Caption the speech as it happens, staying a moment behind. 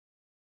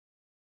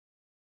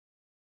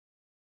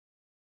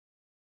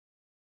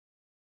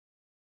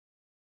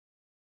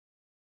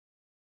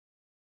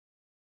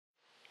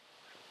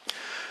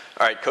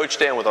All right, Coach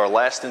Dan with our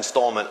last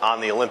installment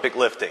on the Olympic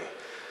lifting,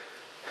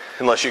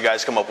 unless you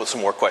guys come up with some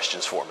more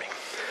questions for me.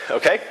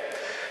 Okay?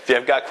 If you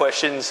have got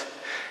questions,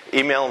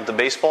 email them to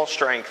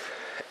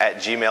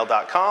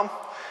baseballstrength@gmail.com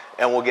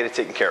and we'll get it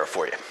taken care of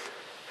for you.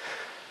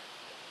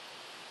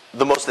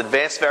 The most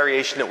advanced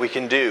variation that we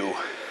can do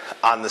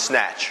on the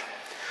snatch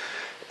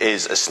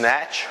is a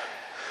snatch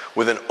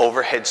with an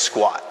overhead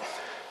squat.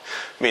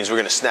 It means we're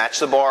going to snatch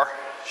the bar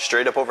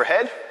straight up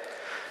overhead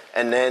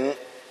and then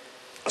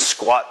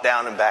squat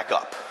down and back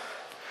up.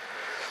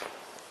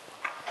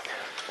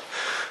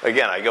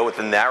 Again, I go with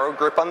the narrow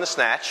grip on the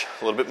snatch,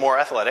 a little bit more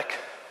athletic.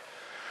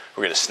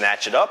 We're going to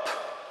snatch it up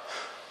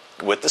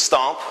with the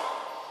stomp,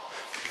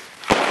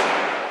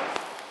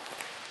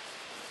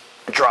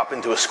 drop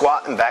into a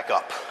squat and back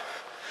up.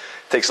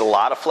 Takes a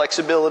lot of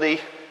flexibility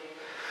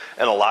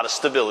and a lot of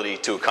stability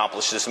to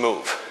accomplish this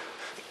move.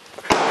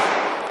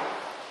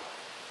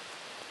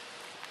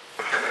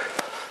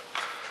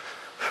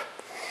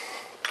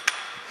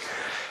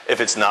 If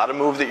it's not a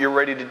move that you're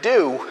ready to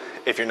do,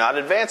 if you're not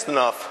advanced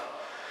enough,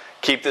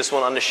 keep this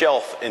one on the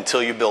shelf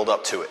until you build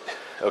up to it,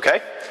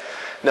 okay?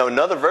 Now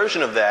another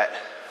version of that,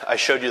 I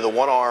showed you the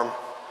one-arm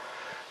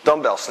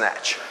dumbbell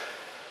snatch.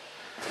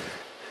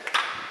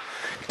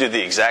 Do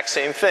the exact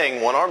same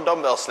thing, one-arm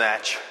dumbbell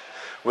snatch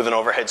with an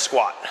overhead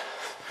squat.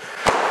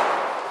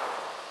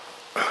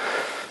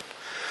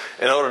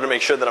 In order to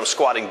make sure that I'm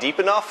squatting deep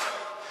enough,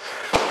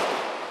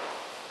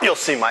 you'll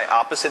see my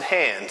opposite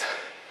hand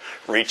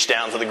reach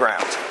down to the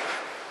ground.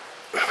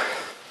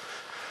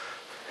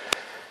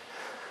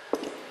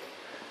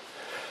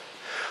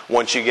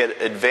 Once you get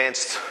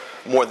advanced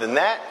more than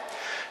that,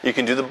 you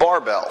can do the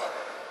barbell.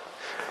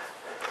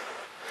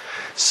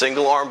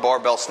 Single arm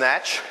barbell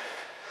snatch.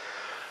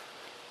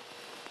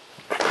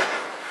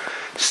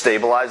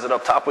 Stabilize it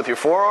up top with your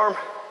forearm.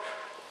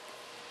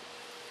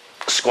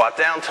 Squat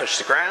down, touch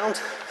the ground,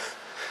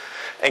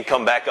 and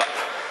come back up.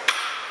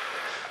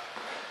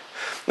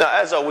 Now,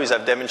 as always,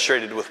 I've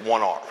demonstrated with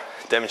one arm.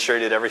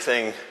 Demonstrated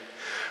everything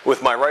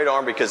with my right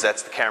arm because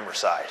that's the camera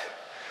side.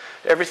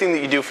 Everything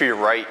that you do for your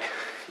right,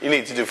 you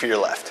need to do for your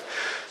left.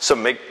 So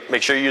make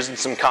sure you're using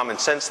some common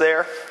sense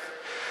there.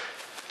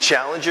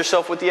 Challenge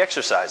yourself with the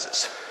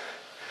exercises.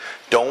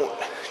 Don't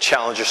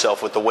challenge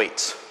yourself with the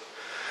weights.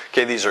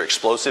 Okay, these are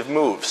explosive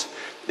moves.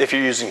 If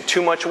you're using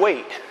too much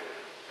weight,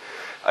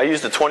 I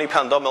used a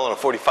 20-pound dumbbell and a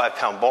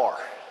 45-pound bar.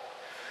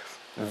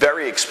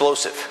 Very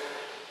explosive.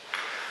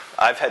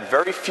 I've had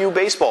very few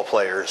baseball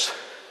players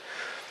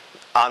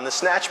on the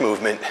snatch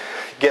movement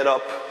get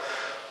up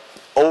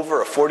over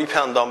a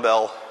 40-pound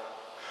dumbbell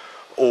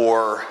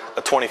or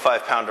a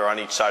 25-pounder on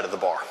each side of the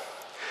bar.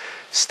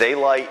 Stay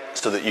light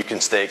so that you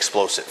can stay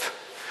explosive.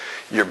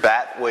 Your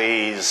bat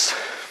weighs,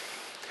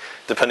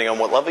 depending on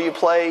what level you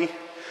play,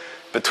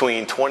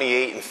 between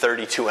 28 and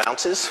 32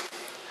 ounces.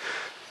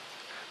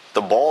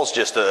 The ball's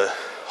just a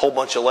whole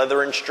bunch of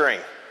leather and string.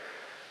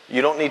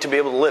 You don't need to be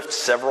able to lift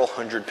several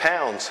hundred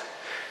pounds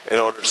in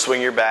order to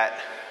swing your bat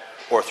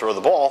or throw the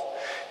ball.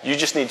 You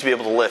just need to be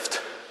able to lift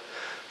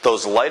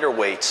those lighter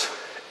weights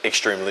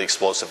extremely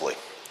explosively.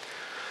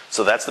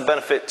 So that's the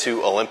benefit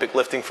to Olympic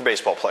lifting for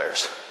baseball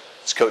players.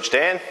 It's Coach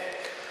Dan,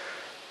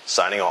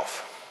 signing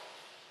off.